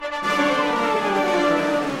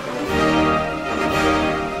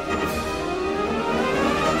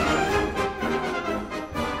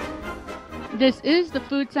This is the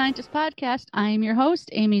Food Scientist Podcast. I am your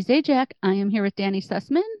host, Amy Zajac. I am here with Danny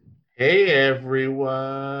Sussman. Hey,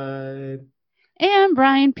 everyone. And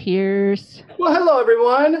Brian Pierce. Well, hello,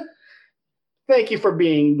 everyone. Thank you for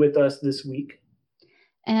being with us this week.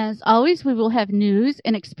 As always, we will have news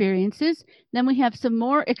and experiences. Then we have some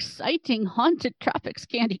more exciting Haunted Tropics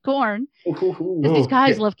candy corn. Because these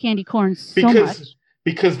guys love candy corn so much.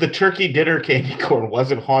 Because the turkey dinner candy corn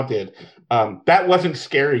wasn't haunted. That wasn't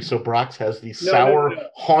scary, so Brock's has these sour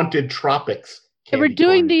Haunted Tropics candy We're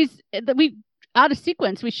doing corn. these out of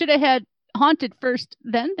sequence. We should have had haunted first,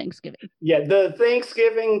 then Thanksgiving. Yeah, the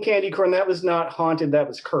Thanksgiving candy corn, that was not haunted, that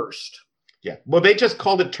was cursed. Yeah, well, they just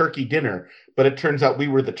called it turkey dinner, but it turns out we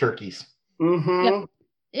were the turkeys. Mm-hmm. Yep.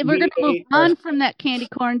 And we're going to move on from that candy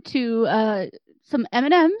corn to some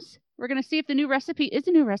M&Ms. We're going to see if the new recipe is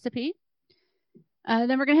a new recipe.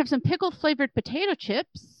 Then we're going to have some pickle-flavored potato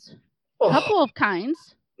chips. A couple of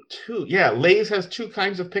kinds. Two. Yeah, Lay's has two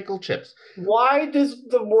kinds of pickle chips. Why does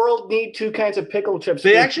the world need two kinds of pickle chips?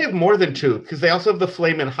 They actually have more than two, because they also have the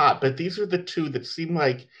Flamin' Hot, but these are the two that seem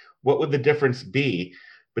like, what would the difference be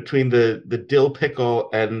between the dill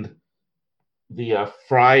pickle and the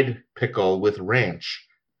fried pickle with ranch?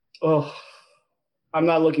 Oh, I'm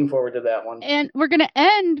not looking forward to that one. And we're going to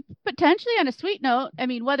end potentially on a sweet note. I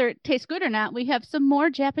mean, whether it tastes good or not, we have some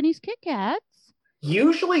more Japanese Kit Kats.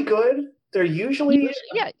 Usually good. They're usually...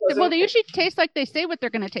 Well, they usually taste like they say what they're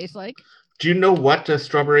going to taste like. Do you know what a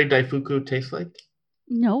strawberry daifuku tastes like?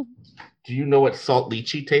 No. Do you know what salt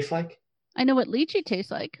lychee tastes like? I know what lychee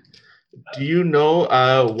tastes like. Do you know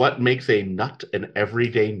what makes a nut an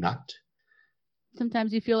everyday nut?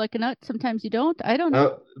 Sometimes you feel like a nut, sometimes you don't. I don't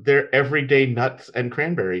know. They're everyday nuts and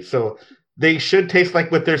cranberries. So they should taste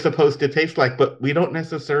like what they're supposed to taste like, but we don't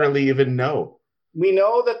necessarily even know. We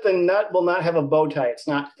know that the nut will not have a bow tie. It's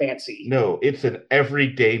not fancy. No, it's an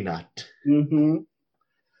everyday nut. Mm-hmm.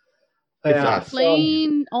 It's us.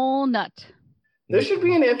 Plain old nut. This should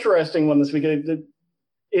be an interesting one this week.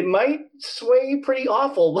 It might sway pretty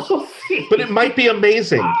awful. We'll see. But it might be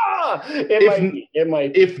amazing. It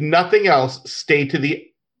might be. If nothing else, stay to the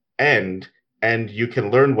end and you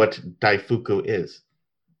can learn what daifuku is.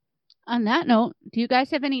 On that note, do you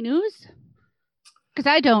guys have any news? Because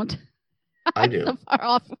I don't. I do. So far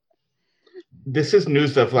off. This is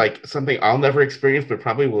news of like something I'll never experience, but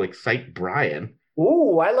probably will excite Brian.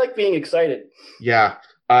 Ooh, I like being excited. Yeah.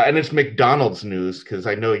 And it's McDonald's news because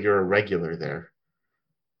I know you're a regular there.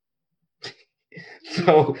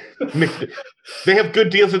 So they have good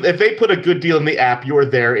deals. If they put a good deal in the app, you're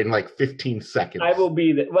there in like 15 seconds. I will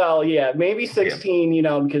be there. Well, yeah, maybe 16,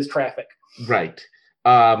 because traffic. Right.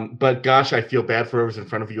 But gosh, I feel bad for whoever's in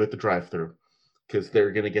front of you at the drive-thru because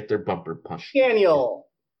they're going to get their bumper punched. Daniel,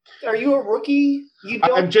 are you a rookie?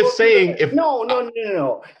 I'm just saying.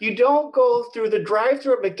 No. You don't go through the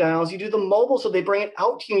drive-thru at McDonald's. You do the mobile so they bring it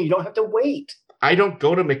out to you. You don't have to wait. I don't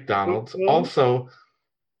go to McDonald's. Mm-hmm. Also,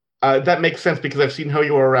 that makes sense because I've seen how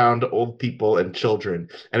you are around old people and children,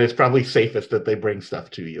 and it's probably safest that they bring stuff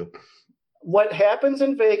to you. What happens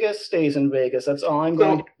in Vegas stays in Vegas. That's all I'm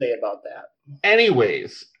going to say about that.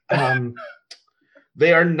 Anyways,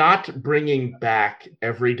 they are not bringing back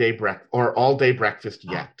everyday breakfast or all-day breakfast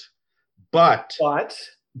yet, but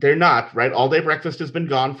they're not, right? All-day breakfast has been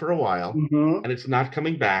gone for a while, and it's not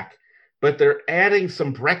coming back, but they're adding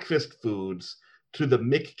some breakfast foods to the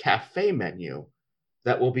McCafe menu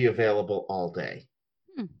that will be available all day.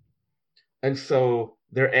 And so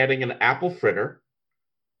they're adding an apple fritter,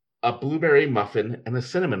 a blueberry muffin, and a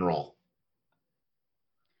cinnamon roll.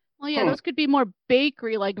 Well, yeah, those could be more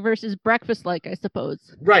bakery-like versus breakfast-like, I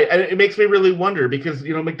suppose. Right, and it makes me really wonder because,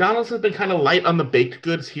 McDonald's has been kind of light on the baked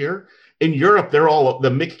goods here. In Europe, the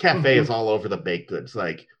McCafe is all over the baked goods.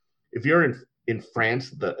 Like, if you're in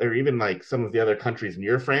France, or even like some of the other countries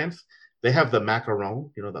near France, they have the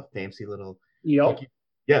macaron, the fancy little... Yep.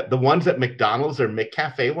 Yeah, the ones at McDonald's or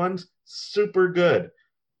McCafe ones, super good.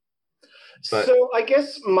 But, so I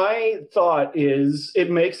guess my thought is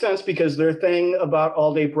it makes sense because their thing about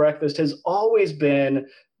all-day breakfast has always been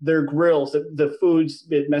their grills, the foods,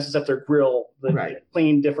 it messes up their grill,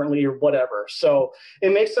 clean differently or whatever. So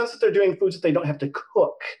it makes sense that they're doing foods that they don't have to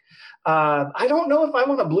cook. I don't know if I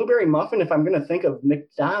want a blueberry muffin if I'm going to think of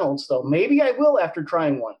McDonald's, though. Maybe I will after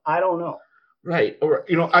trying one. I don't know. Right. Or,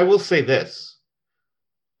 I will say this.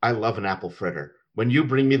 I love an apple fritter. When you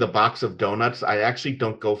bring me the box of donuts, I actually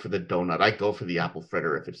don't go for the donut. I go for the apple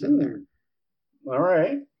fritter if it's in there. All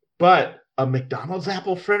right. But a McDonald's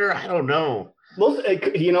apple fritter, I don't know. Well,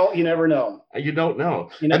 you never know. You don't know.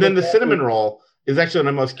 And then the cinnamon roll is actually what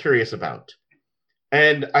I'm most curious about.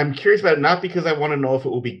 And I'm curious about it not because I want to know if it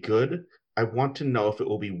will be good. I want to know if it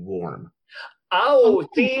will be warm. Oh,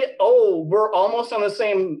 see, we're almost on the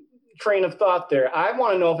same train of thought there. I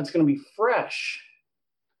want to know if it's going to be fresh.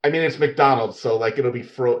 I mean, it's McDonald's, so like it'll be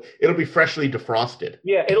freshly defrosted.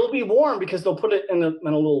 Yeah, it'll be warm because they'll put it in a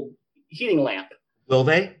little heating lamp. Will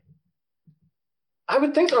they? I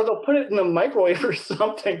would think so. Or they'll put it in the microwave or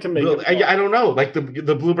something to make it warm. I don't know. Like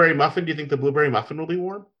the blueberry muffin, do you think the blueberry muffin will be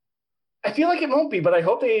warm? I feel like it won't be, but I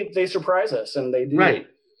hope they surprise us and they do. Right.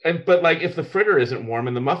 But like if the fritter isn't warm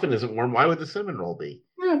and the muffin isn't warm, why would the cinnamon roll be?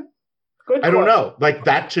 Yeah. Good. I don't know. Like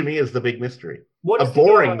that to me is the big mystery. A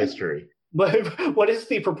boring mystery. What is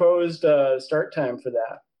the proposed start time for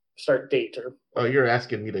that? Start date or? Oh, you're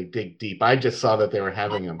asking me to dig deep. I just saw that they were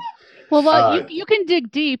having them. Well, you can dig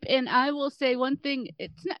deep, and I will say one thing.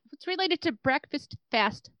 It's related to breakfast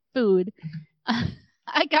fast food.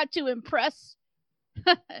 I got to impress,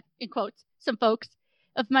 in quotes, some folks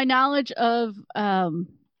of my knowledge of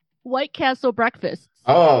White Castle breakfasts.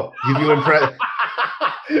 Oh, you impressed.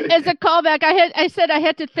 As a callback, I said I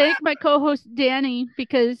had to thank my co-host Danny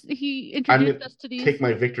because he introduced us to these. Take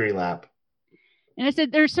my victory lap. And I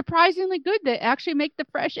said they're surprisingly good. They actually make the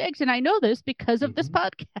fresh eggs, and I know this because of this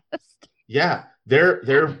podcast. Yeah,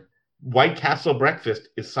 their White Castle breakfast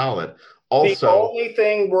is solid. Also, the only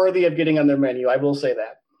thing worthy of getting on their menu, I will say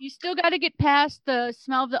that. You still got to get past the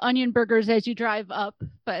smell of the onion burgers as you drive up,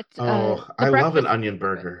 but I love an onion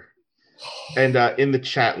burger. And in the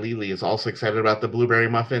chat, Lily is also excited about the blueberry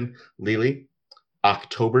muffin. Lily,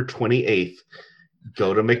 October 28th,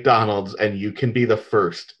 go to McDonald's and you can be the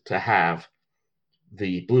first to have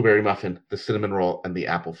the blueberry muffin, the cinnamon roll, and the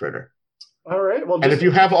apple fritter. All right. Well, and if you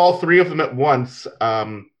have all three of them at once,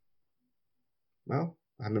 well,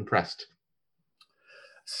 I'm impressed.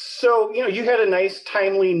 So, you had a nice,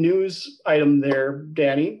 timely news item there,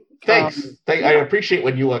 Danny. Thanks. I appreciate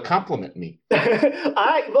when you compliment me.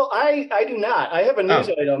 I do not. I have a news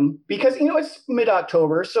item because, it's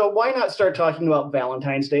mid-October, so why not start talking about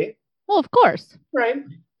Valentine's Day? Well, of course. Right.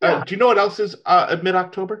 Yeah. Do you know what else is at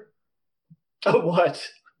mid-October? What?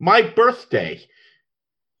 My birthday.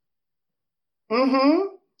 Mm-hmm.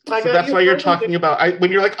 So that's why you're talking about,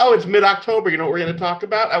 when you're like, oh, it's mid-October, you know what we're going to talk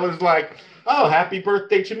about? I was like, oh, happy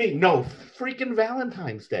birthday to me. No, freaking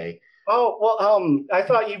Valentine's Day. Oh, well, I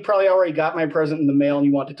thought you probably already got my present in the mail and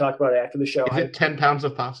you want to talk about it after the show. Is it 10 pounds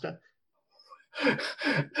of pasta?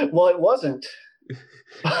 Well, it wasn't.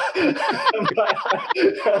 It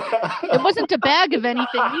wasn't a bag of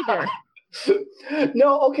anything either.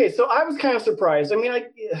 No, okay, so I was kind of surprised. I mean,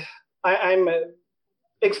 I'm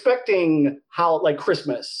expecting how,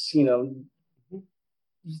 Christmas,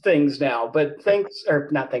 things now, but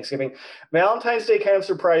not Thanksgiving. Valentine's Day kind of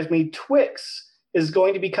surprised me. Twix is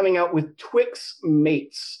going to be coming out with Twix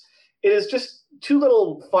Mates. It is just two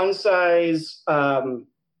little fun size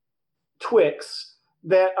Twix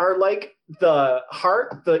that are like the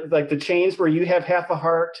heart, the chains where you have half a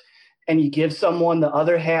heart and you give someone the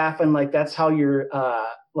other half, and that's how you're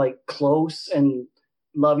close and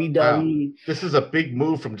lovey-dovey. Wow. This is a big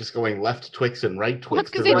move from just going left Twix and right Twix.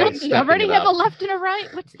 Because they already have a left and a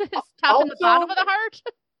right. What's this? Top and the bottom of the heart?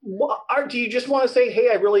 Do you just want to say, hey,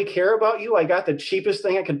 I really care about you? I got the cheapest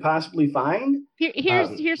thing I could possibly find.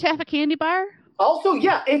 Here's half a candy bar. Also,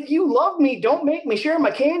 yeah, if you love me, don't make me share my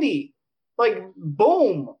candy.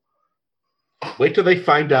 Boom. Wait till they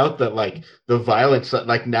find out that the violence that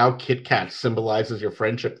now Kit Kat symbolizes your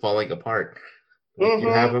friendship falling apart. You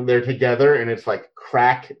have them there together and it's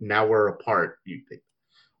crack, now we're apart. You think.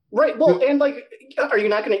 Right. Well, and are you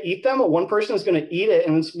not going to eat them? Well, one person is going to eat it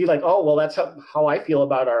and it's be like, oh, well, that's how I feel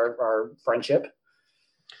about our friendship.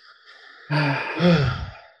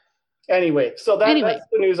 Anyway, so that's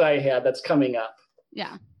the news I had that's coming up.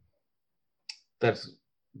 Yeah. That's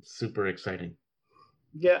super exciting.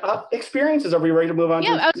 Yeah. Experiences. Are we ready to move on?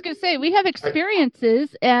 Yeah, I was going to say, we have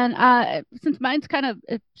experiences, and since mine's kind of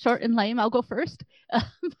short and lame, I'll go first.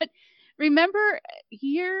 But remember,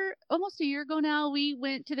 almost a year ago now, we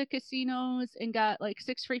went to the casinos and got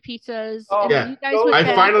 6 free pizzas. Oh, and yeah. You guys went I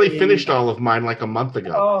back, finally finished all of mine a month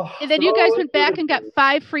ago. Oh, and then you guys went back and got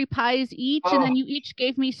 5 free pies each, and then you each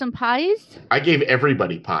gave me some pies. I gave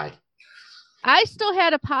everybody pie. I still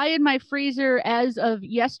had a pie in my freezer as of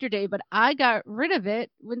yesterday, but I got rid of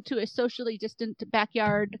it, went to a socially distant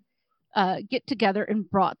backyard get together and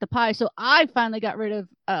brought the pie. So I finally got rid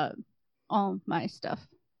of all my stuff.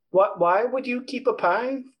 Why would you keep a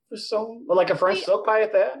pie for a French silk pie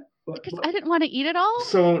at that? Because I didn't want to eat it all.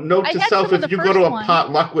 So note to self, if you go to a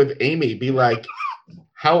potluck with Amy, be like,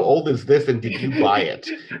 how old is this and did you buy it?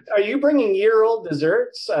 Are you bringing year-old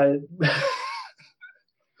desserts?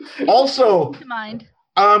 Also, to mind.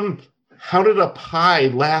 how did a pie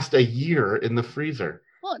last a year in the freezer?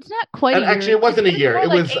 Well, it's not quite and a year. Actually, it wasn't a year. It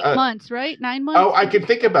was 8 months, right? 9 months. Oh, I can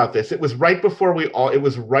think about this. It was right before it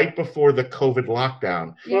was right before the COVID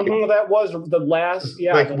lockdown. Yeah. That was the last.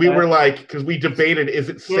 Yeah. Like we were like, because we debated, is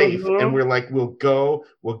it safe? And we're like, we'll go,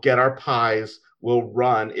 we'll get our pies, we'll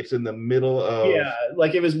run. It's in the middle of. Yeah,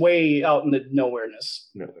 like it was way out in the nowhereness.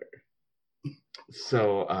 Nowhere.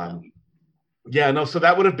 So, so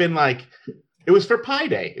that would have been like, it was for Pi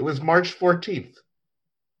Day. It was March 14th.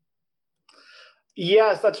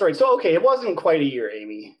 Yes, that's right. So, okay, it wasn't quite a year,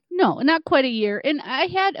 Amy. No, not quite a year. And I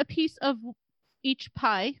had a piece of each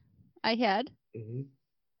pie. I had. Mm-hmm.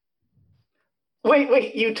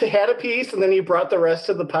 Wait, you had a piece and then you brought the rest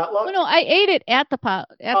to the potluck? Oh, no, I ate it at the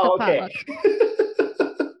potluck.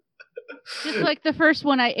 Just like the first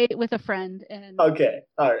one I ate with a friend. Okay,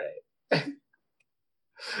 all right.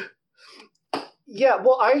 Yeah,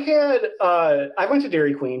 well, I went to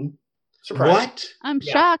Dairy Queen. Surprise. What? I'm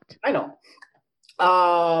shocked. I know.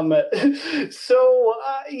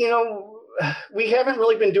 We haven't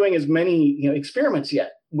really been doing as many, experiments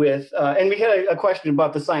yet with, and we had a question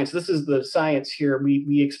about the science. This is the science here.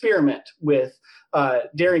 We experiment with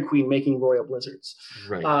Dairy Queen making royal blizzards.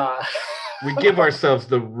 Right. We give ourselves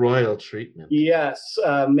the royal treatment. Yes,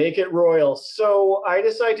 make it royal. So I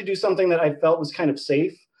decided to do something that I felt was kind of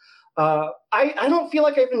safe. I don't feel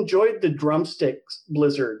like I've enjoyed the drumsticks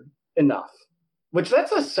blizzard enough, which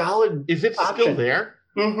that's a solid. Is it option. Still there?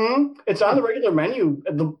 Mm-hmm. It's on the regular menu.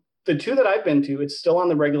 The two that I've been to, it's still on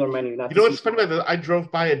the regular menu. You know what's funny about that? I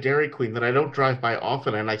drove by a Dairy Queen that I don't drive by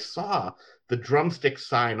often, and I saw the drumstick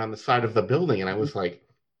sign on the side of the building, and I was like,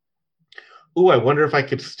 ooh, I wonder if I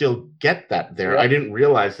could still get that there. Yep. I didn't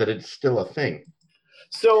realize that it's still a thing.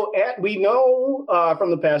 So we know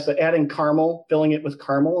from the past that adding caramel, filling it with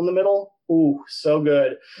caramel in the middle, ooh, so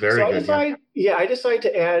good. Very good. I decided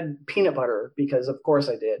to add peanut butter because, of course,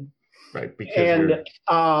 I did. Right,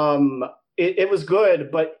 it was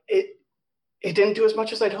good, but it didn't do as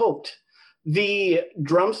much as I'd hoped. The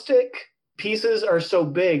drumstick pieces are so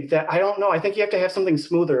big that I don't know. I think you have to have something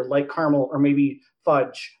smoother, like caramel or maybe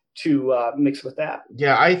fudge, to mix with that.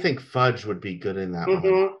 Yeah, I think fudge would be good in that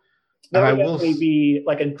one. That would definitely be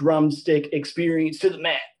like a drumstick experience to the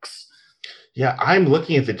max. Yeah, I'm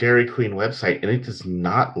looking at the Dairy Queen website, and it does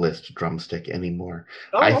not list drumstick anymore.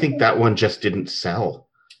 I think that one just didn't sell,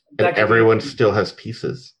 and everyone still has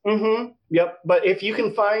pieces. Mm-hmm. Yep, but if you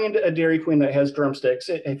can find a Dairy Queen that has drumsticks,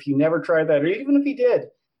 if you never tried that, or even if you did,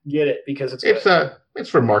 get it because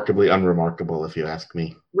it's remarkably unremarkable, if you ask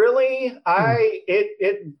me. Really,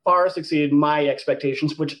 it far exceeded my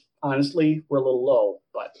expectations, which honestly were a little low.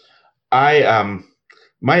 But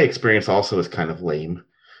my experience also is kind of lame,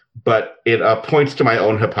 but it points to my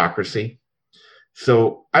own hypocrisy.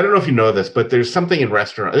 So I don't know if you know this, but there's something in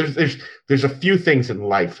restaurant. There's a few things in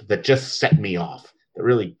life that just set me off, that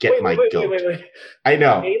really get my goat. Wait. I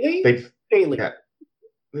know. Daily. Yeah.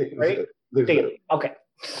 Right? Daily. Okay.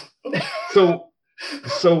 So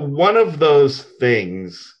one of those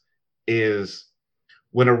things is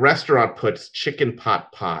when a restaurant puts chicken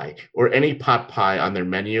pot pie or any pot pie on their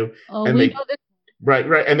menu, and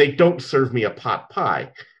they don't serve me a pot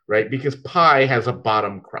pie, right? Because pie has a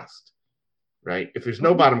bottom crust, right? If there's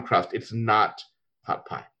no bottom crust, it's not pot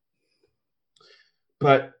pie.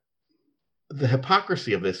 But the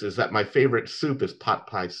hypocrisy of this is that my favorite soup is pot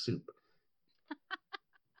pie soup,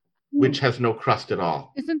 which has no crust at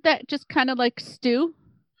all. Isn't that just kind of like stew?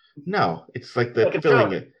 No, it's like the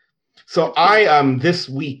filling it. So this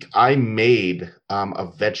week I made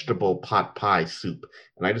a vegetable pot pie soup,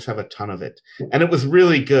 and I just have a ton of it, and it was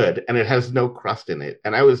really good, and it has no crust in it,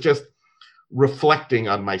 and I was just reflecting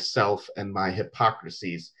on myself and my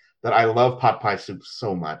hypocrisies that I love pot pie soup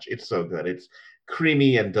so much. It's so good. It's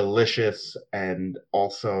creamy and delicious, and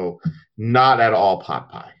also not at all pot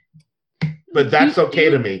pie, but that's okay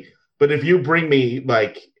to me. But if you bring me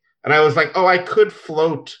and I was like, oh, I could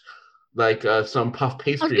float some puff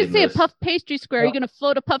pastry. I was going to say a puff pastry square. Are you going to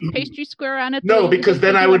float a puff pastry square on it? No, because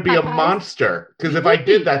then I would be a monster. Because if I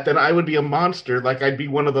did that, then I would be a monster. Like I'd be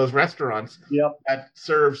one of those restaurants that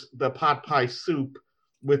serves the pot pie soup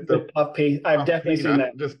with the puff pastry. I've definitely seen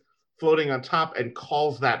that. Just floating on top and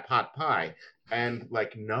calls that pot pie. And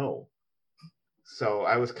no. So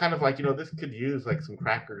I was kind of like, this could use some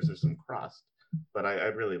crackers or some crust. But I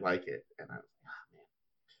really like it. And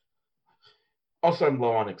also, I'm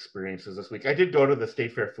low on experiences this week. I did go to the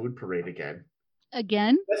State Fair Food Parade again.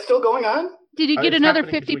 Again? That's still going on? Did you get another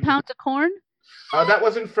 50 pounds of corn? That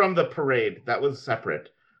wasn't from the parade. That was separate.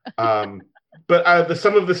 But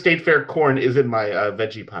some of the State Fair corn is in my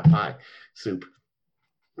veggie pot pie soup.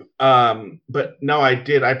 But no, I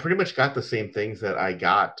did. I pretty much got the same things that I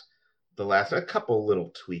got a couple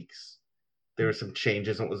little tweaks. There were some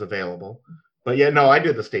changes and it was available. But yeah, no, I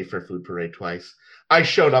did the State Fair Food Parade twice. I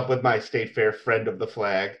showed up with my State Fair friend of the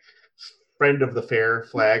fair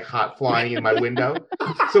flag hot flying in my window.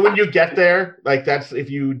 So when you get there, like that's if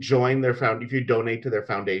you join if you donate to their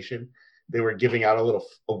foundation, they were giving out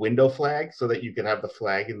a window flag so that you could have the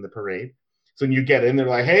flag in the parade. So when you get in, they're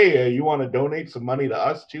like, hey, you want to donate some money to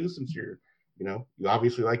us too, since you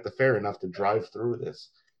obviously like the fair enough to drive through this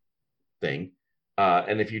thing.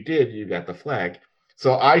 And if you did, you got the flag.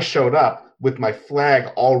 So I showed up with my flag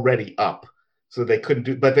already up. So they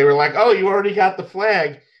couldn't but they were like, oh, you already got the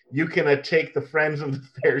flag. You can take the Friends of the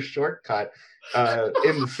Fair shortcut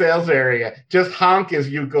in the sales area. Just honk as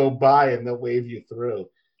you go by and they'll wave you through.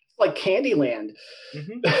 Like Candyland.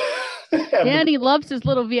 Mm-hmm. Danny loves his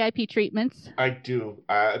little VIP treatments. I do,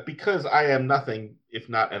 because I am nothing if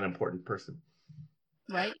not an important person.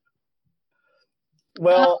 Right.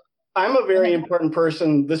 Well, I'm a very important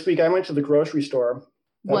person. This week I went to the grocery store.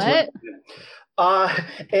 What?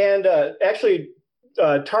 And actually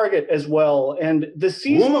Target as well. And the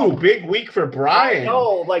seasonal. Ooh, big week for Brian.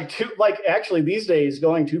 No, actually these days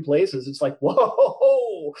going 2 places, it's like,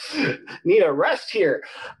 whoa, need a rest here.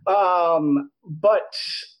 But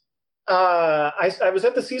I was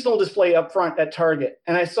at the seasonal display up front at Target,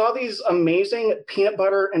 and I saw these amazing peanut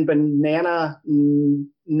butter and banana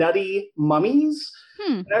nutty mummies.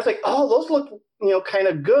 And I was like, oh, those look, kind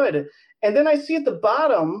of good. And then I see at the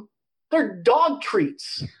bottom, they're dog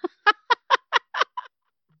treats.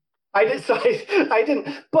 I didn't.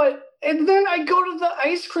 But, and then I go to the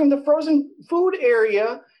ice cream, the frozen food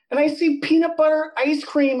area, and I see peanut butter ice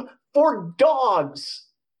cream for dogs.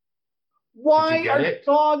 Why are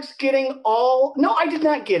dogs getting all... No, I did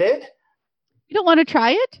not get it. You don't want to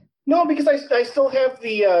try it? No, because I still have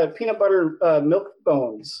the peanut butter milk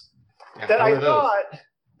bones. Yeah, that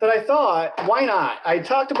I thought, why not? I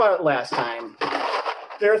talked about it last time.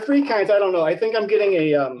 There are 3 kinds. I don't know. I think I'm getting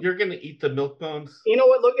a... You're going to eat the milk bones? You know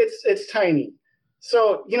what? Look, it's tiny.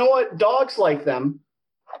 So, you know what? Dogs like them.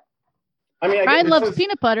 I mean, Brian loves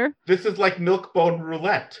peanut butter. This is like milk bone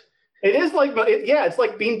roulette. It is like, it's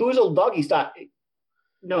like Bean Boozled doggy style.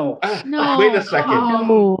 No. No. Wait a second.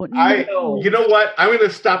 No. You know what? I'm going to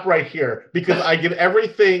stop right here because I did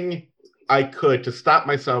everything I could to stop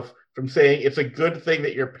myself from saying it's a good thing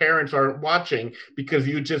that your parents aren't watching because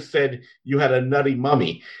you just said you had a nutty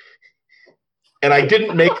mummy. And I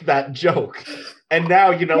didn't make that joke. And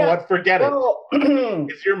now, you know what? Forget it.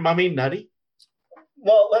 Is your mummy nutty?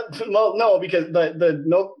 Well, no, because the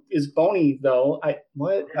milk is bony, though. I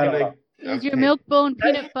don't know. Is your milk bone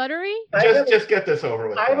peanut buttery? Just get this over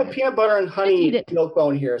with. I have a peanut butter and honey milk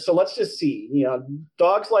bone here. So let's just see.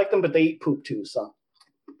 Dogs like them, but they eat poop too, so.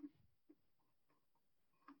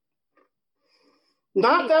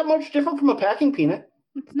 Not that much different from a packing peanut.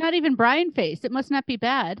 It's not even Brian face. It must not be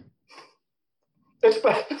bad.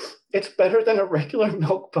 It's better than a regular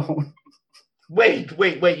milk bone. Wait.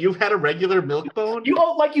 You've had a regular milk bone? You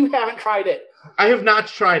look like you haven't tried it. I have not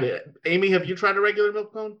tried it. Amy, have you tried a regular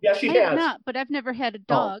milk bone? Yeah, she has. I have not, but I've never had a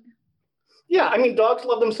dog. Oh. Yeah, I mean, dogs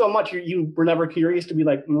love them so much. You were never curious to be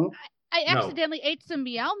like, I accidentally ate some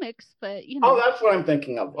Meow Mix, but Oh, that's what I'm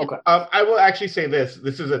thinking of. Okay. I will actually say this.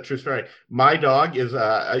 This is a true story. My dog is,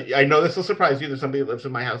 I know this will surprise you. There's somebody that lives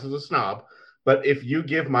in my house is a snob. But if you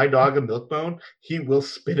give my dog a milk bone, he will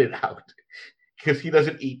spit it out because he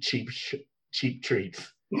doesn't eat cheap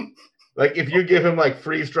treats. Like if you give him like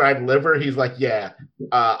freeze-dried liver, he's like, yeah,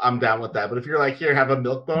 I'm down with that. But if you're like, here, have a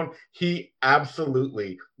milk bone, he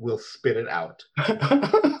absolutely will spit it out.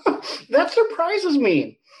 That surprises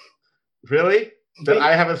me. Really? That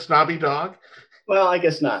I have a snobby dog? Well, I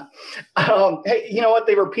guess not. Hey, you know what?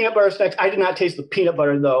 They were peanut butter snacks. I did not taste the peanut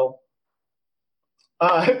butter, though.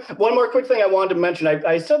 One more quick thing I wanted to mention.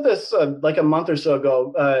 I said this like a month or so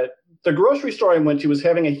ago. The grocery store I went to was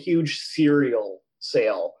having a huge cereal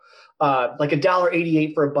sale, like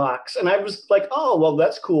 $1.88 for a box. And I was like, oh, well,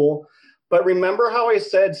 that's cool. But remember how I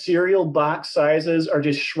said cereal box sizes are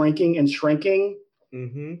just shrinking and shrinking?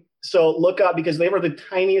 Mm-hmm. So look out because they were the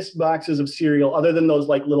tiniest boxes of cereal other than those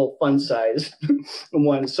like little fun size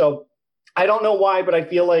ones. So I don't know why, but I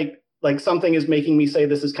feel like something is making me say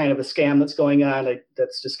this is kind of a scam that's going on.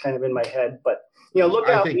 That's just kind of in my head. But, look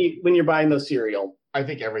out when you're buying those cereal. I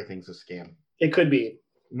think everything's a scam. It could be.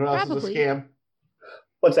 You know what else is a scam?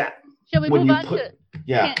 What's that? Shall we move on to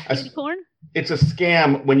candy corn? It's a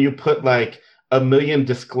scam when you put like a million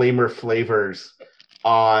disclaimer flavors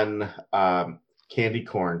on candy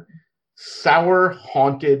corn. Sour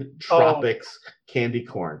Haunted Tropics candy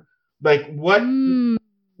corn. Like what?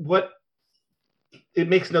 It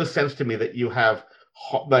makes no sense to me that you have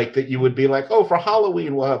like that you would be like, oh, for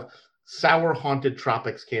Halloween we'll have sour haunted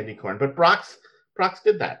tropics candy corn. But Brock's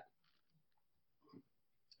did that.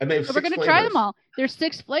 And they have so we're going to try them all. There's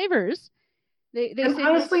 6 flavors. They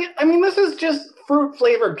honestly, I mean, this is just fruit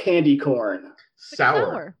flavored candy corn.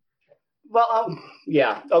 Sour. Well,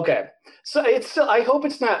 yeah, okay. So it's still. I hope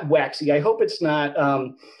it's not waxy. I hope it's not.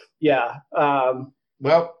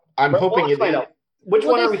 Well, I'm hoping it is. Which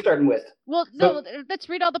one are we starting with? Well, no, let's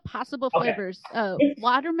read all the possible flavors.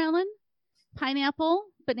 Watermelon, pineapple,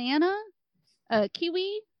 banana,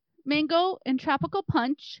 kiwi, mango, and tropical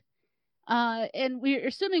punch. And we're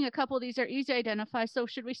assuming a couple of these are easy to identify. So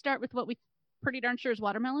should we start with what we pretty darn sure is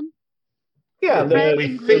watermelon? Yeah,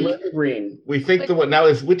 green. We think the one now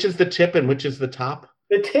is which is the tip and which is the top?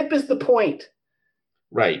 The tip is the point.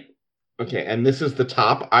 Right. Okay, and this is the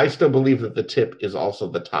top. I still believe that the tip is also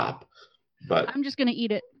the top, but I'm just gonna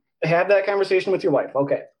eat it. Have that conversation with your wife.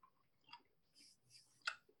 Okay.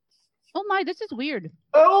 Oh my, this is weird.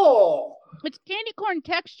 Oh. It's candy corn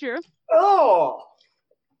texture. Oh.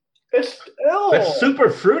 That's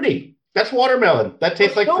super fruity. That's watermelon. That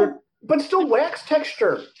tastes like fruit. But still wax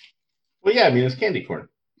texture. Well, yeah, I mean, it's candy corn.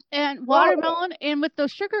 And watermelon and with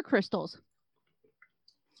those sugar crystals.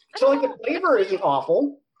 So, like, the flavor isn't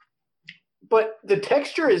awful, but the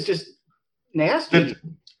texture is just nasty.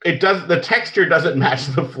 The texture doesn't match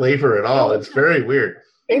the flavor at all. It's very weird.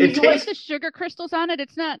 And you like the sugar crystals on it?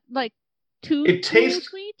 It's not, like, too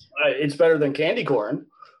sweet? It's better than candy corn.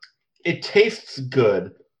 It tastes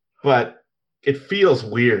good, but it feels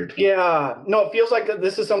weird. Yeah. No, it feels like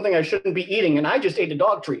this is something I shouldn't be eating, and I just ate a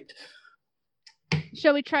dog treat.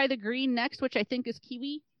 Shall we try the green next, which I think is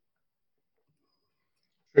kiwi?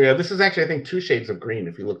 Yeah, this is actually, I think, 2 shades of green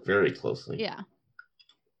if you look very closely. Yeah.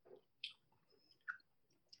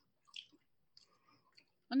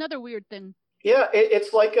 Another weird thing. Yeah,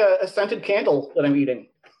 it's like a scented candle that I'm eating.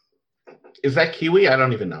 Is that kiwi? I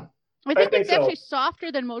don't even know. I think it's actually softer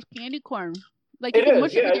than most candy corn. Like it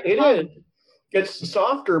is. Yeah, it is. It's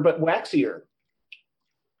softer but waxier.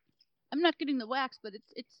 I'm not getting the wax, but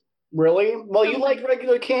it's really? Well, you like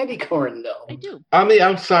regular candy corn, though. I do. On the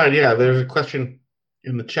outside, yeah, there's a question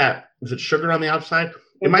in the chat. Is it sugar on the outside?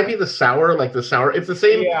 It might be the sour, like the sour. It's the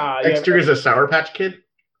same texture as a Sour Patch Kid.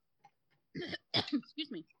 Excuse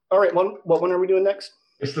me. All right, what one are we doing next?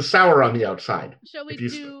 It's the sour on the outside. Shall we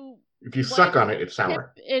if you suck on it, it's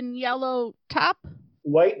sour. Tip in yellow top?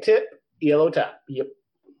 White tip, yellow top. Yep.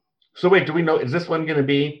 So wait, do we know, is this one going to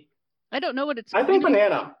be? I don't know what it's I think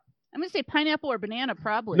banana. I'm going to say pineapple or banana,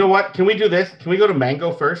 probably. You know what? Can we do this? Can we go to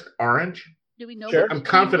mango first? Orange? Do we know? Sure. I'm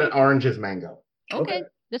confident orange is mango. Okay.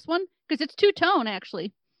 This one? Because it's two-tone,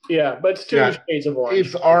 actually. Yeah, but it's 2 shades of orange.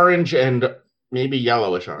 It's orange and maybe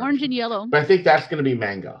yellowish orange. Orange and yellow. But I think that's going to be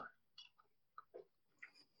mango.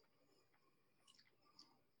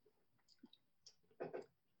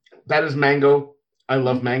 That is mango. I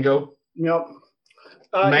love mango. Yep.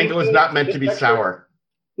 Mango is not meant to be sour.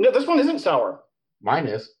 No, this one isn't sour. Mine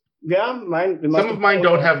is. Yeah, mine. Some of mine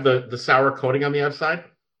don't have the sour coating on the outside.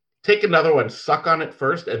 Take another one, suck on it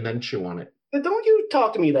first, and then chew on it. But don't you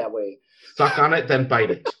talk to me that way. Suck on it, then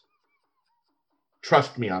bite it.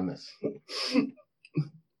 Trust me on this.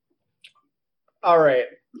 All right.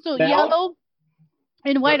 So yellow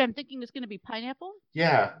and white, I'm thinking it's going to be pineapple?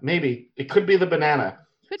 Yeah, maybe. It could be the banana.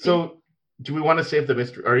 So do we want to save the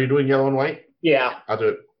mystery? Are you doing yellow and white? Yeah. I'll do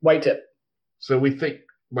it. White tip. So we think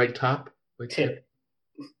white top? White tip.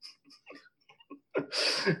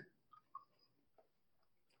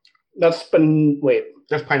 That's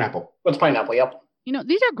pineapple. That's pineapple, yep. You know,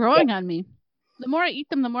 these are growing on me. The more I eat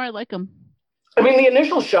them, the more I like them. I mean, the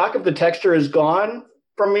initial shock of the texture is gone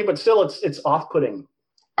from me, but still it's off-putting.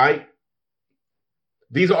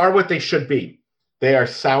 These are what they should be. They are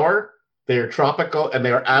sour, they are tropical, and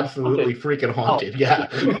they are absolutely freaking haunted. Oh. Yeah.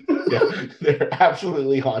 Yeah. They're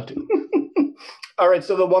absolutely haunted. All right,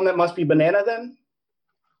 so the one that must be banana then?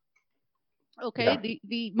 Okay, yeah.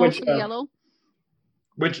 the mostly yellow.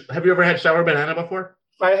 Which, have you ever had sour banana before?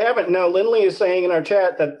 I haven't. Now, Lindley is saying in our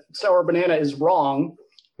chat that sour banana is wrong.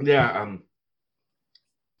 Yeah.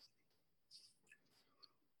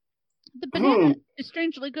 The banana is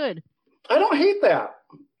strangely good. I don't hate that.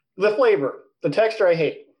 The flavor. The texture I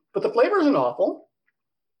hate. But the flavor isn't awful.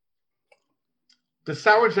 The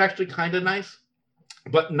sour is actually kind of nice,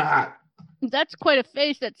 but not. That's quite a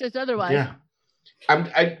face that says otherwise. Yeah.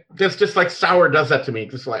 That's just like sour does that to me. I'm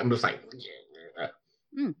just like.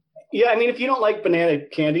 Yeah, I mean, if you don't like banana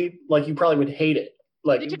candy, like you probably would hate it.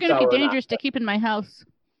 Like it's going to be dangerous to keep in my house.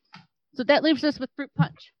 So that leaves us with fruit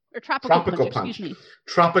punch or tropical punch. Excuse me.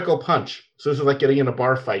 Tropical punch. So this is like getting in a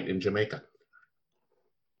bar fight in Jamaica.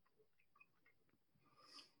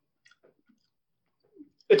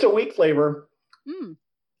 It's a weak flavor,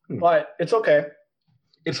 but it's okay.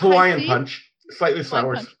 It's Hawaiian Punch, slightly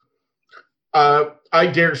sour. I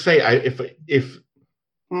dare say, if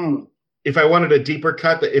I wanted a deeper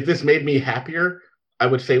cut, if this made me happier, I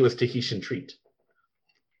would say it was Tahitian Treat.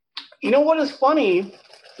 You know what is funny?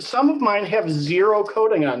 Some of mine have 0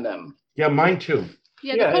 coating on them. Yeah, mine too.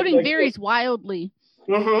 Yeah, the coating varies wildly.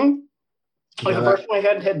 Mm-hmm. Like the first one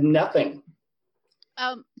I had nothing.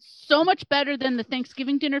 So much better than the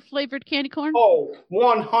Thanksgiving dinner flavored candy corn. Oh,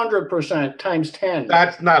 100% times 10.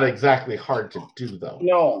 That's not exactly hard to do, though.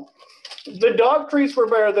 No. The dog treats were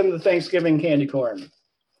better than the Thanksgiving candy corn.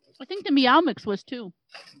 I think the Meow Mix was too.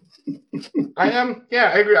 I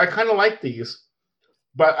agree. I kind of like these,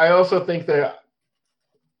 but I also think that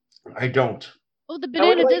I don't. Oh, the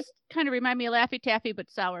banana does kind of remind me of Laffy Taffy, but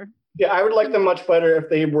sour. Yeah, I would like them much better if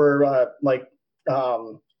they were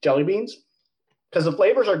jelly beans, because the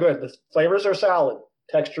flavors are good. The flavors are solid,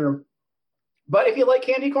 texture. But if you like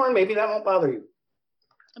candy corn, maybe that won't bother you.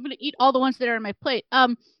 I'm going to eat all the ones that are on my plate.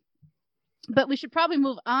 But we should probably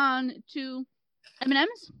move on to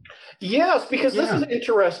M&Ms. Yes, because this is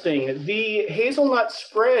interesting. The hazelnut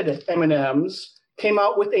spread M&Ms came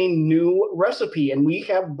out with a new recipe, and we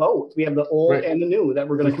have both. We have the old and the new that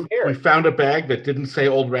we're going to compare. We found a bag that didn't say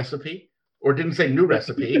old recipe or didn't say new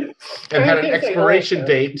recipe and had an expiration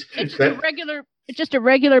date. It's just a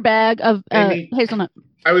regular bag of hazelnut.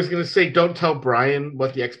 I was going to say, don't tell Brian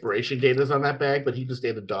what the expiration date is on that bag, but he just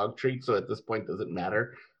ate a dog treat, so at this point, it doesn't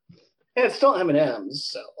matter. And it's still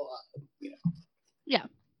M&Ms, so yeah.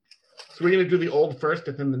 So we're going to do the old first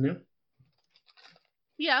and then the new?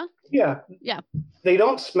 Yeah. Yeah. They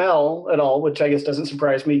don't smell at all, which I guess doesn't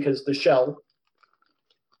surprise me because the shell.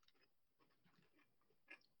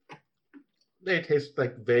 They taste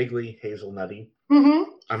like vaguely hazelnutty.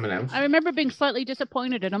 M&Ms. I remember being slightly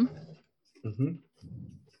disappointed in them.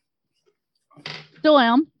 Still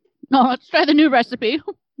am. No, let's try the new recipe.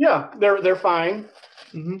 Yeah, they're fine.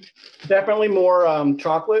 Definitely more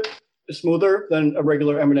chocolate, smoother than a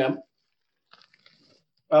regular M&M.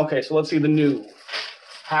 Okay, so let's see the new.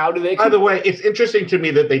 How do they? By the way, it's interesting to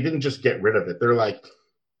me that they didn't just get rid of it. They're like,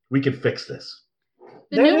 we can fix this.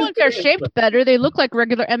 The new ones are shaped better. They look like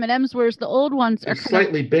regular M&Ms, whereas the old ones are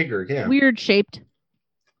slightly bigger. Yeah, weird shaped.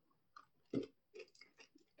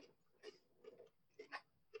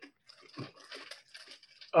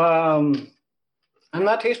 I'm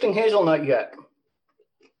not tasting hazelnut yet.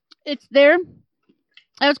 It's there.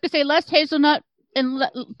 I was gonna say less hazelnut,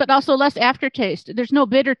 but also less aftertaste. There's no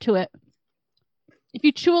bitter to it. If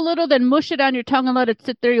you chew a little, then mush it on your tongue and let it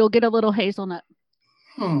sit there, you'll get a little hazelnut.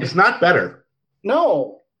 It's not better.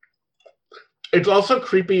 No. It's also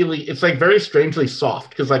creepily, it's like very strangely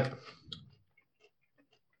soft because like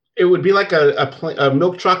it would be like a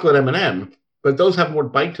milk chocolate M&M, but those have more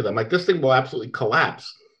bite to them. Like this thing will absolutely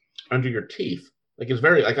collapse under your teeth. Like it's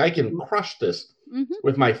very, like I can crush this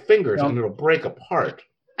with my fingers and it'll break apart.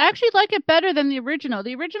 I actually like it better than the original.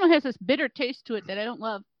 The original has this bitter taste to it that I don't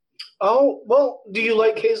love. Oh, well, do you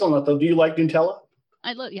like hazelnut though? Do you like Nutella?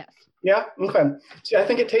 Yes. Yeah? Okay. See, I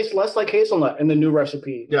think it tastes less like hazelnut in the new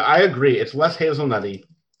recipe. Yeah, I agree. It's less hazelnutty,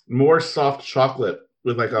 more soft chocolate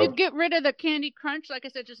with like you get rid of the candy crunch. Like I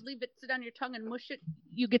said, just leave it sit on your tongue and mush it.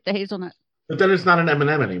 You get the hazelnut. But then it's not an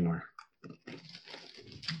M&M anymore.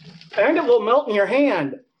 And it will melt in your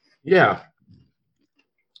hand. Yeah.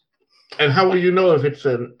 And how will you know if it's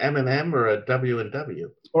an M&M or a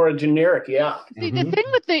W&W? Or a generic, yeah. See, the thing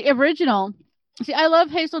with the original, I love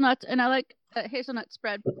hazelnuts and I like hazelnut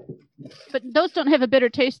spread, but those don't have a bitter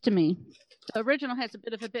taste to me. The original has a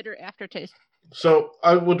bit of a bitter aftertaste. So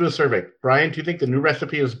I will do a survey. Brian, do you think the new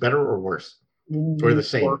recipe is better or worse? Or the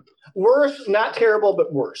same? Worse, not terrible,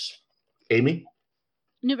 but worse. Amy?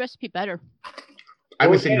 New recipe better. I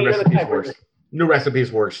would say new recipe is worse. New recipe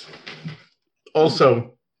is worse.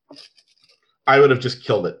 Also, I would have just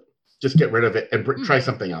killed it. Just get rid of it and try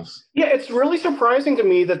something else. Yeah, it's really surprising to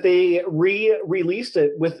me that they re-released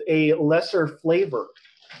it with a lesser flavor.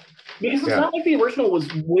 Because it's not like the original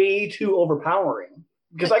was way too overpowering.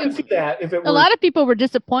 Because I could see that if it were... A lot of people were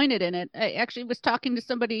disappointed in it. I actually was talking to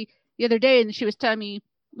somebody the other day and she was telling me,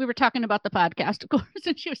 we were talking about the podcast, of course,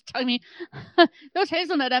 and she was telling me those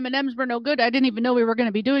hazelnut M&Ms were no good. I didn't even know we were going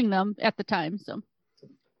to be doing them at the time. So,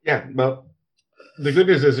 yeah, well, the good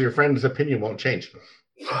news is your friend's opinion won't change.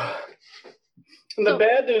 And the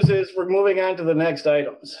bad news is we're moving on to the next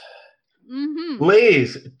items.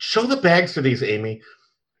 Lay's, show the bags for these, Amy.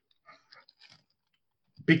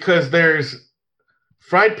 Because there's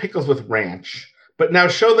fried pickles with ranch. But now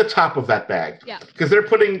show the top of that bag. Yeah. Because they're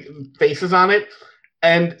putting faces on it.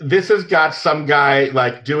 And this has got some guy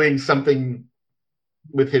like doing something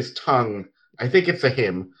with his tongue. I think it's a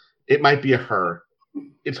him. It might be a her.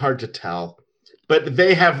 It's hard to tell. But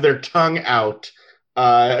they have their tongue out,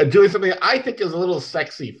 doing something I think is a little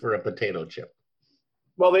sexy for a potato chip.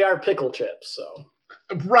 Well, they are pickle chips, so.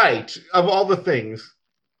 Right, of all the things.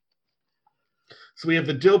 So we have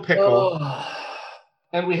the dill pickle,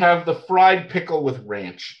 and we have the fried pickle with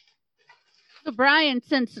ranch. So Brian,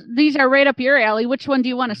 since these are right up your alley, which one do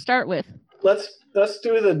you want to start with? Let's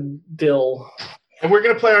do the dill. And we're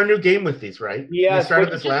going to play our new game with these, right? Yeah. We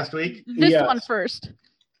started this last week? This one first.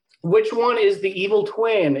 Which one is the evil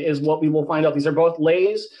twin is what we will find out. These are both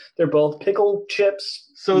Lay's. They're both pickle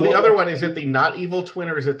chips. So the other one, is it the not evil twin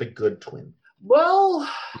or is it the good twin? Well,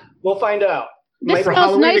 we'll find out. This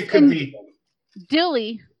smells nice and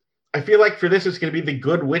dilly. I feel like for this, it's going to be the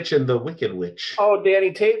good witch and the wicked witch. Oh,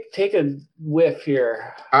 Danny, take a whiff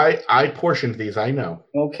here. I portioned these, I know.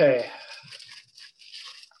 Okay.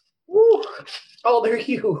 Woo. Oh, they're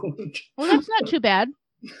huge. Well, that's not too bad.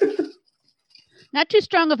 Not too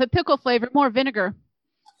strong of a pickle flavor, more vinegar.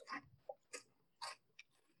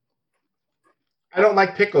 I don't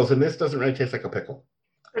like pickles, and this doesn't really taste like a pickle.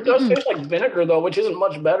 It does taste like vinegar, though, which isn't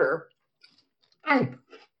much better.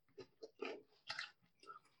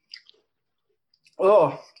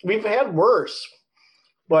 Oh, we've had worse.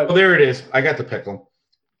 But well, there it is. I got the pickle.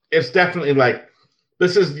 It's definitely like,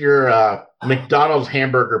 this is your McDonald's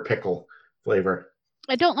hamburger pickle flavor.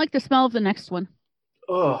 I don't like the smell of the next one.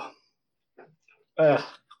 Oh. And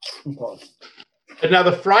now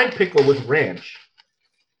the fried pickle with ranch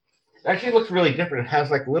actually looks really different. It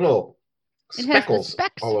has like little speckles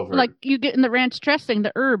all over like you get in the ranch dressing,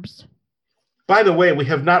 the herbs. By the way, we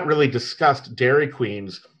have not really discussed Dairy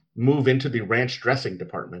Queen's move into the ranch dressing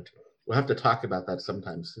department. We'll have to talk about that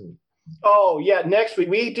sometime soon. Oh, yeah, next week.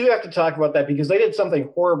 We do have to talk about that because they did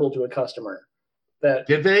something horrible to a customer.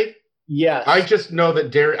 Did they? Yes. I just know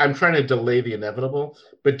that I'm trying to delay the inevitable,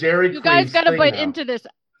 but Dairy Queen. You guys got to bite into this.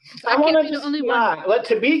 I want to just let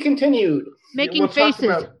to be continued. Making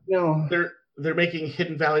faces. No. They're making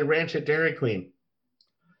Hidden Valley Ranch at Dairy Queen.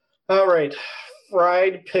 All right.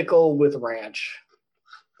 Fried pickle with ranch.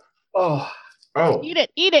 Oh. Eat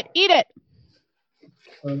it.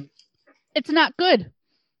 It's not good.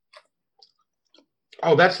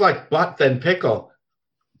 Oh, that's like butt then pickle.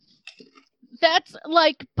 That's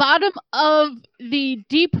like bottom of the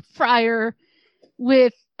deep fryer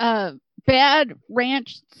with bad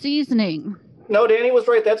ranch seasoning. No, Danny was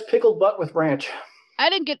right. That's pickled butt with ranch. I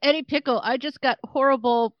didn't get any pickle. I just got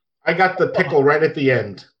horrible. I got the pickle right at the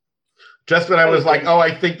end. Just when I was like, oh,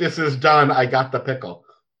 I think this is done, I got the pickle.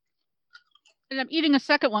 And I'm eating a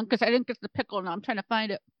second one because I didn't get the pickle. Now I'm trying to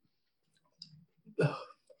find it.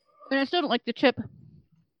 And I still don't like the chip.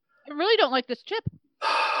 I really don't like this chip.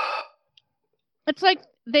 It's like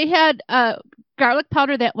they had garlic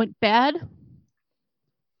powder that went bad.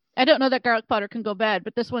 I don't know that garlic powder can go bad,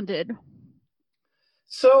 but this one did.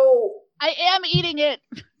 So I am eating it.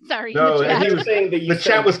 Sorry. No, the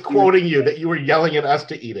chat was quoting you that you were yelling at us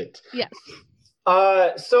to eat it. Yes.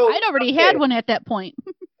 So I'd already had one at that point.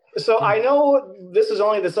 So I know this is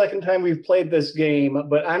only the second time we've played this game,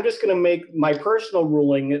 but I'm just going to make my personal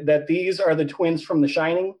ruling that these are the twins from The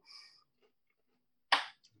Shining.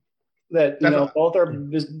 That, both are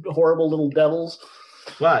just horrible little devils.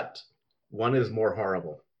 But one is more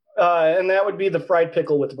horrible. And that would be the fried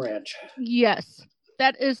pickle with ranch. Yes,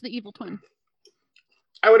 that is the evil twin.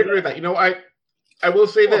 I would agree with that. I will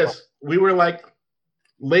say this. We were like,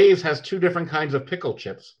 Lay's has two different kinds of pickle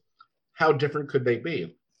chips. How different could they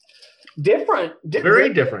be? Different.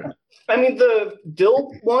 Very different. I mean, the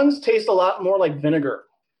dill ones taste a lot more like vinegar.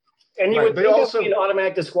 And you would think that would be an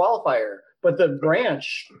automatic disqualifier. But the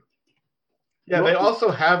ranch... Yeah, they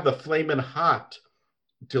also have the flamin' hot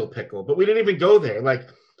dill pickle. But we didn't even go there. Like,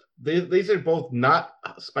 these are both not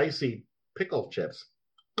spicy pickle chips.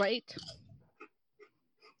 Right.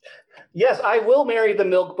 Yes, I will marry the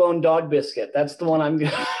Milk-Bone dog biscuit. That's the one I'm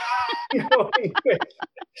going with.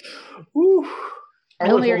 Woo. I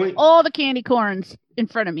only all the candy corns in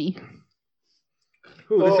front of me.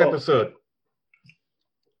 This episode.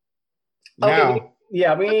 Okay,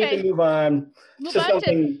 now. We need to move on to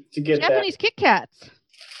something to get Japanese Kit Kats.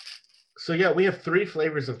 So we have 3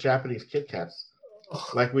 flavors of Japanese Kit Kats,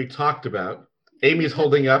 like we talked about. Amy's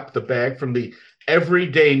holding up the bag from the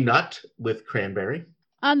Everyday Nut with cranberry.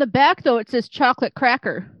 On the back, though, it says chocolate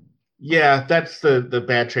cracker. Yeah, that's the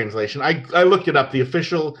bad translation. I looked it up. The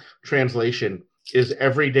official translation is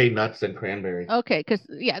Everyday Nuts and Cranberry. Okay, because,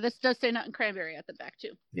 this does say nut and cranberry at the back,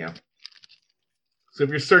 too. Yeah. So if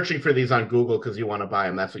you're searching for these on Google because you want to buy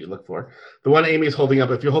them, that's what you look for. The one Amy's holding up,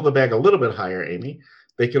 if you hold the bag a little bit higher, Amy,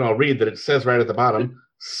 they can all read that it says right at the bottom,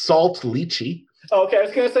 salt lychee. Okay, I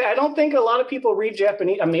was going to say, I don't think a lot of people read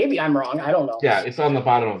Japanese. Maybe I'm wrong. I don't know. Yeah, it's on the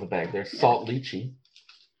bottom of the bag. There's salt lychee.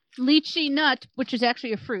 Lychee nut, which is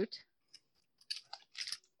actually a fruit.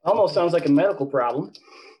 Almost sounds like a medical problem.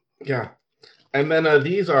 Yeah. And then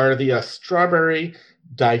these are the strawberry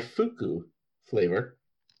daifuku flavor.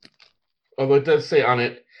 Although it does say on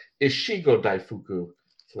it, Ishigo daifuku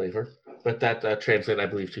flavor. But that translates, I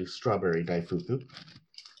believe, to strawberry daifuku.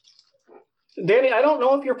 Danny, I don't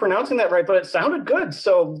know if you're pronouncing that right, but it sounded good.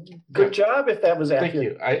 So good job if that was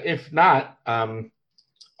accurate. Thank you. If not,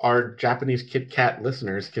 our Japanese Kit Kat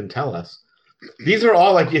listeners can tell us. These are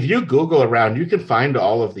all if you Google around, you can find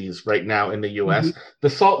all of these right now in the U.S. Mm-hmm. The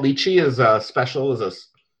salt lychee is a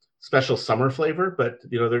special summer flavor, but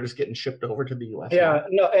they're just getting shipped over to the U.S. Yeah,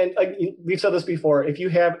 no, and we've said this before. If you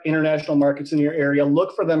have international markets in your area,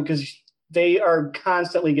 look for them because they are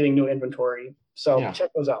constantly getting new inventory. So check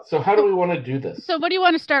those out. So how do we want to do this? So what do you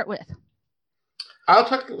want to start with?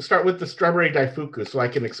 I'll start with the strawberry daifuku so I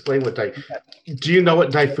can explain what Do you know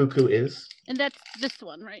what daifuku is? And that's this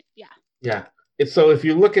one, right? Yeah. Yeah. So if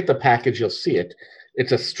you look at the package, you'll see it.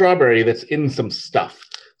 It's a strawberry that's in some stuff.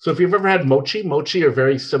 So if you've ever had mochi are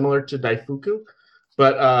very similar to daifuku.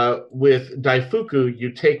 But with daifuku,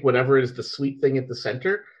 you take whatever is the sweet thing at the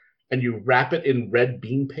center and you wrap it in red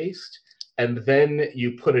bean paste. And then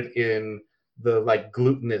you put it in the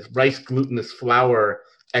rice glutinous flour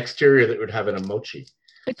exterior that would have in a mochi.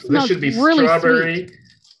 So this should be really strawberry sweet.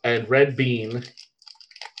 And red bean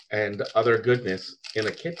and other goodness in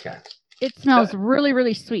a Kit Kat. It smells really,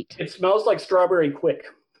 really sweet. It smells like strawberry quick.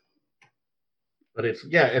 But it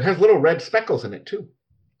has little red speckles in it too.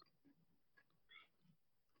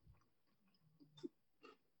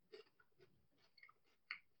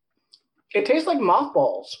 It tastes like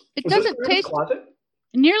mothballs. It doesn't taste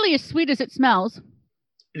nearly as sweet as it smells.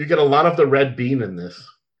 You get a lot of the red bean in this.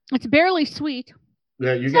 It's barely sweet.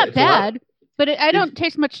 Yeah, it's not bad, but I don't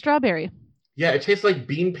taste much strawberry. Yeah, it tastes like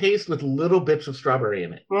bean paste with little bits of strawberry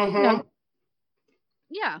in it. Mm-hmm.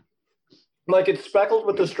 Yeah. Like it's speckled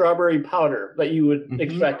with the strawberry powder that you would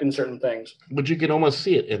expect in certain things. But you can almost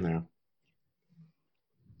see it in there.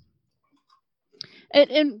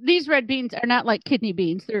 And these red beans are not like kidney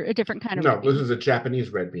beans. They're a different kind of red bean. This is a Japanese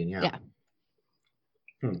red bean, yeah.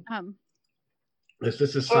 Yeah. This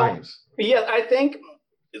is science. Yeah, I think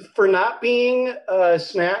for not being a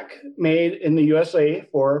snack made in the USA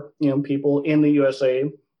for people in the USA,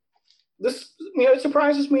 this it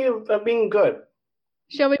surprises me of being good.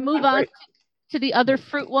 Shall we move on to the other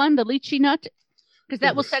fruit one, the lychee nut? Because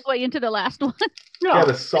that will segue into the last one. Yeah,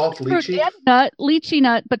 the salt lychee. Lychee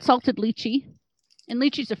nut, but salted lychee. And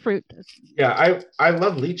lychee's a fruit. Yeah, I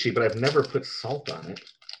love lychee, but I've never put salt on it.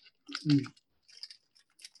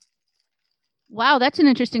 Wow, that's an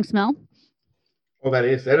interesting smell. Oh, that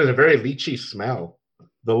is a very lychee smell.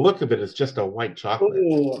 The look of it is just a white chocolate.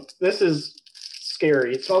 Ooh, this is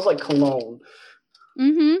scary. It smells like cologne.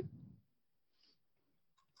 Mm-hmm.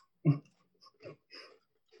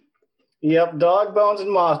 Yep, dog bones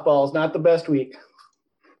and mothballs, not the best week.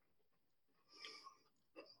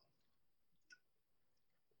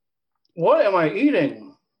 What am I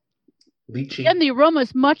eating? Lychee. And the aroma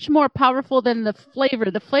is much more powerful than the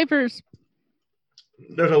flavor. The flavor's...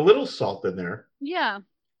 There's a little salt in there. Yeah.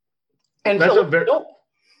 And that's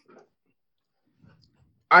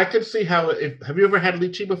I could see how... Have you ever had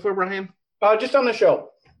lychee before, Brian? Just on the show.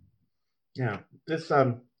 Yeah. This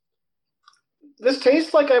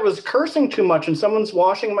tastes like I was cursing too much and someone's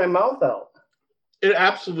washing my mouth out. It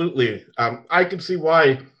absolutely. I can see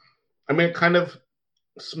why. I mean, it kind of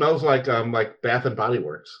smells like Bath and Body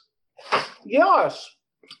Works. Yes.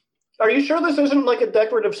 Are you sure this isn't like a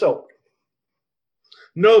decorative soap?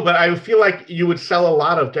 No, but I feel like you would sell a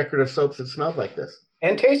lot of decorative soaps that smelled like this.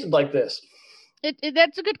 And tasted like this.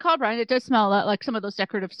 That's a good call, Brian. It does smell a lot like some of those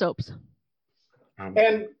decorative soaps.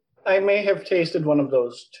 And I may have tasted one of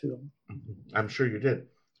those too. I'm sure you did.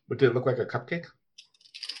 But did it look like a cupcake?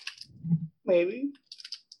 Maybe.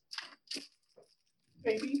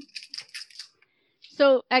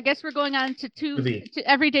 So I guess we're going on to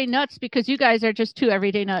everyday nuts because you guys are just two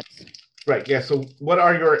everyday nuts. Right. Yeah. So what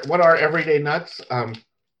are everyday nuts?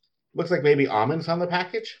 Looks like maybe almonds on the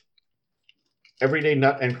package. Everyday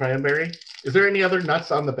nut and cranberry. Is there any other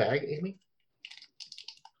nuts on the bag, Amy?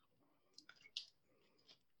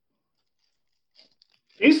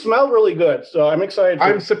 These smell really good, so I'm excited.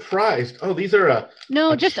 I'm surprised. Oh, these are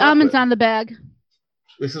just almonds on the bag.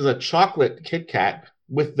 This is a chocolate Kit Kat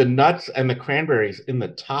with the nuts and the cranberries in the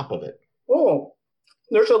top of it. Oh,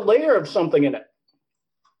 there's a layer of something in it.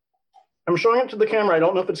 I'm showing it to the camera. I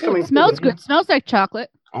don't know if it's coming. It smells good. It smells like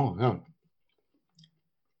chocolate. Oh, no.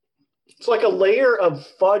 It's like a layer of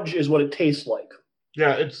fudge is what it tastes like.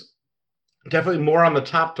 Yeah, it's definitely more on the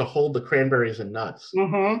top to hold the cranberries and nuts.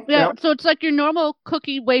 Mm-hmm. Yeah, yep. So it's like your normal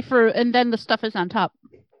cookie wafer, and then the stuff is on top.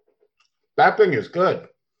 That thing is good.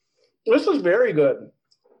 This is very good.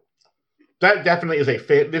 That definitely is a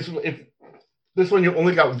this one you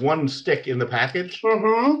only got one stick in the package.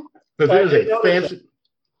 Mm-hmm. Because it is a fancy.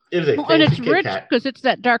 It is a fancy and it's Kit rich Kat. because it's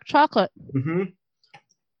that dark chocolate. Mm-hmm.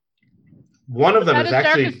 One of them is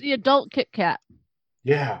actually dark as the adult Kit Kat.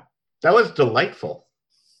 Yeah, that was delightful.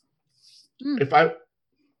 If I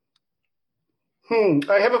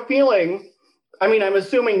have a feeling. I mean, I'm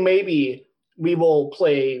assuming maybe we will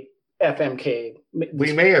play FMK.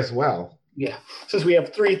 We may as well. Yeah, since we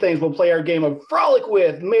have 3 things, we'll play our game of Frolic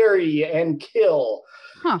with, Marry, and Kill.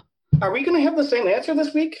 Huh. Are we going to have the same answer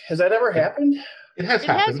this week? Has that ever happened? It has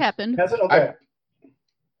happened. It has happened. Has it? Okay.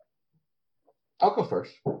 I'll go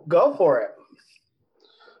first. Go for it.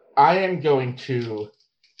 I am going to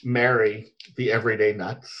marry the Everyday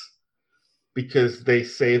Nuts because they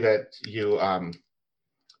say that you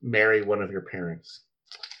marry one of your parents.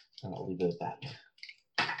 And I'll leave it at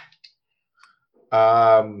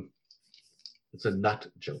that. It's a nut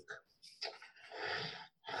joke.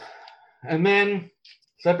 And then,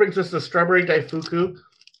 so that brings us to Strawberry Daifuku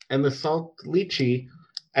and the Salt Lychee.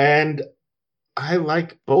 And I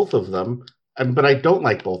like both of them, but I don't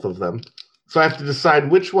like both of them. So I have to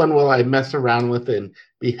decide which one will I mess around with and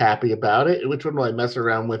be happy about it, and which one will I mess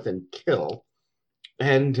around with and kill.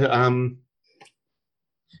 And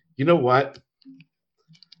you know what?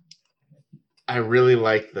 I really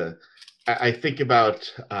like I think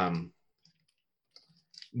about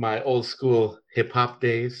my old school hip hop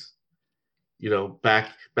days. You know, back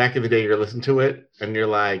in the day, you're listening to it and you're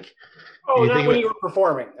like, "Oh, not when you were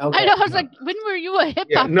performing." Okay. I know. I was like, "When were you a hip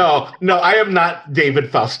hop?" Yeah, no, I am not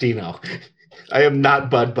David Faustino. I am not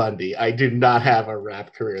Bud Bundy. I do not have a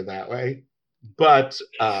rap career that way. But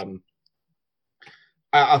I'll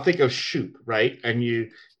think of Shoop, right? And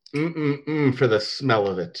you for the smell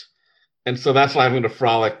of it. And so that's why I'm going to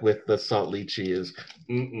frolic with the Salt Lychee is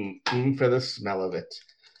for the smell of it.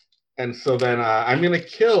 And so then I'm going to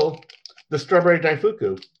kill the Strawberry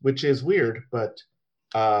Daifuku, which is weird, but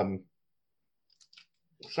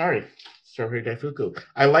sorry, Strawberry Daifuku.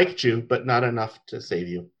 I liked you, but not enough to save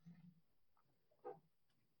you.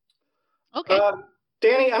 Okay.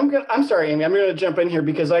 Danny, I'm sorry, Amy. I'm going to jump in here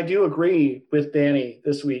because I do agree with Danny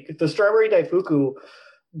this week. The Strawberry Daifuku,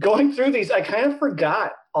 going through these, I kind of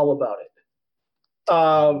forgot all about it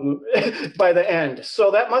by the end.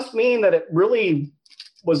 So that must mean that it really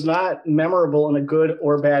was not memorable in a good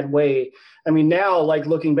or bad way. I mean, now, like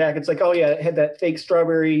looking back, it's like, oh yeah, it had that fake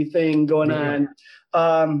strawberry thing going on.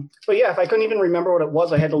 But yeah, if I couldn't even remember what it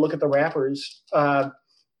was, I had to look at the wrappers. Yeah,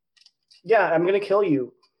 I'm going to kill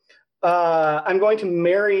you. I'm going to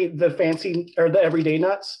marry the fancy or the Everyday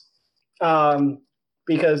Nuts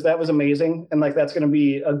because that was amazing. And like, that's going to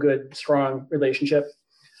be a good, strong relationship.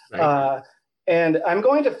 Right. And I'm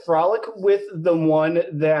going to frolic with the one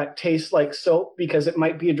that tastes like soap because it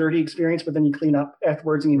might be a dirty experience, but then you clean up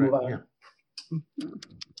afterwards and you move on. Yeah.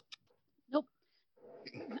 Nope.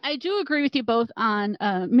 I do agree with you both on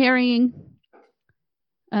marrying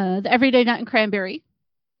the Everyday Nut and Cranberry.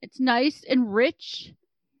 It's nice and rich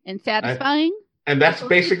and satisfying. And that's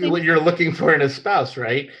basically what you're looking for in a spouse,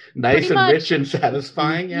 right? Nice and rich and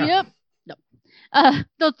satisfying. Yeah. Yep.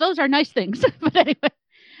 No. Those are nice things. But anyway.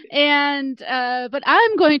 And but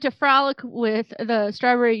I'm going to frolic with the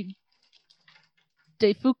Strawberry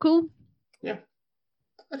Daifuku. Yeah.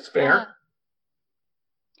 That's fair.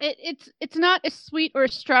 It's not as sweet or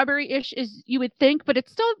strawberry-ish as you would think, but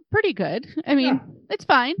it's still pretty good. I mean, it's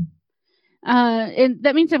fine. And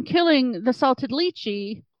that means I'm killing the Salted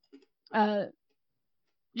Lychee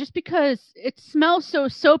just because it smells so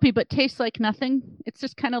soapy but tastes like nothing. It's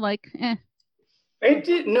just kind of like, eh. It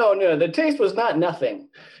did no. The taste was not nothing.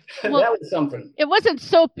 Well, that was something. It wasn't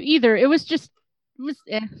soap either. It was just,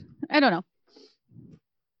 I don't know.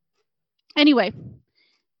 Anyway.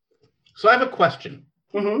 So I have a question.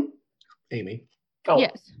 Mm-hmm. Amy. Oh.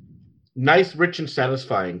 Yes. Nice, rich, and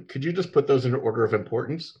satisfying. Could you just put those in order of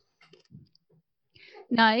importance?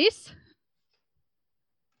 Nice.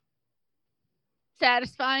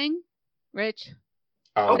 Satisfying. Rich.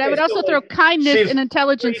 Oh, but I would also throw kindness and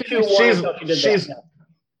intelligence.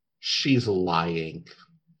 She's lying.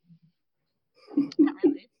 Not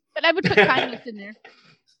really. But I would put kindness in there.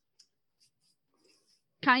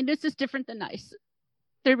 Kindness is different than nice.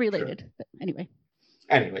 They're related. Sure. But anyway.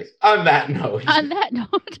 Anyways, on that note,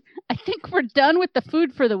 I think we're done with the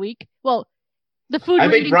food for the week. Well, the food. I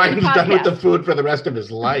think Brian's done with the food for the rest of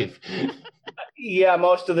his life. Yeah,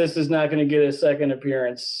 most of this is not going to get a second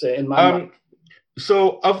appearance in my mind.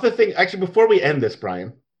 So of the thing, actually, before we end this,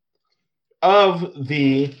 Brian, of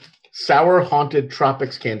the Sour Haunted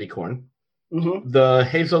Tropics candy corn, the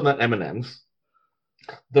hazelnut M&Ms,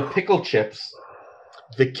 the pickle chips,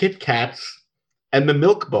 the Kit Kats, and the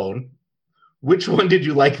Milk Bone, which one did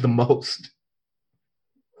you like the most?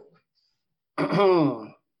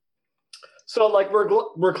 So, like,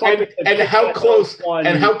 we're clumping. And how close?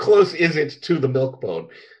 And how close is it to the Milk Bone?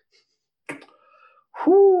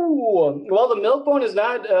 Well, the Milk Bone is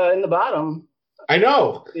not in the bottom. I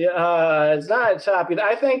know. Yeah, it's not top.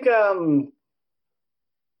 I think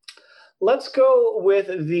let's go with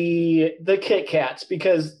the Kit Kats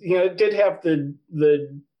because it did have the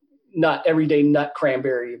everyday nut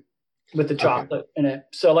cranberry with the chocolate in it.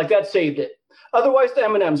 So like that saved it. Otherwise, the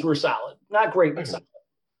M&Ms were solid. Not great, but solid.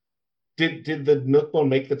 Did the Milk Bone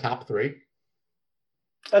make the top 3?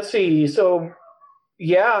 Let's see. So,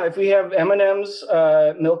 yeah, if we have M&Ms,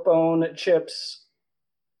 Milk Bone, chips,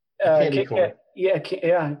 candy corn.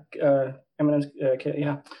 M&Ms,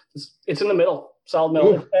 yeah. It's in the middle, solid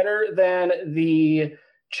middle. It's better than the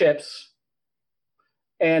chips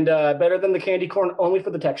and better than the candy corn only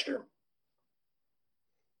for the texture.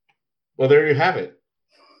 Well, there you have it.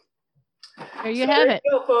 There you have it.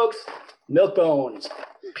 There you go, folks. Milk Bones.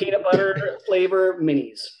 Peanut butter flavor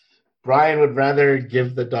minis. Brian would rather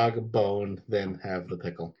give the dog a bone than have the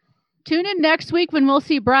pickle. Tune in next week when we'll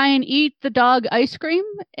see Brian eat the dog ice cream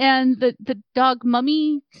and the dog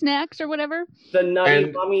mummy snacks or whatever. The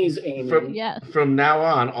nutty mummies, Amy. From now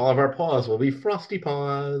on, all of our paws will be Frosty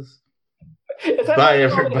Paws. Bye,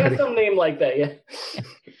 everybody. It has some name like that, yeah.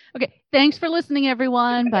 Okay. Thanks for listening,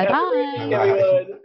 everyone. Bye-bye. Everyone.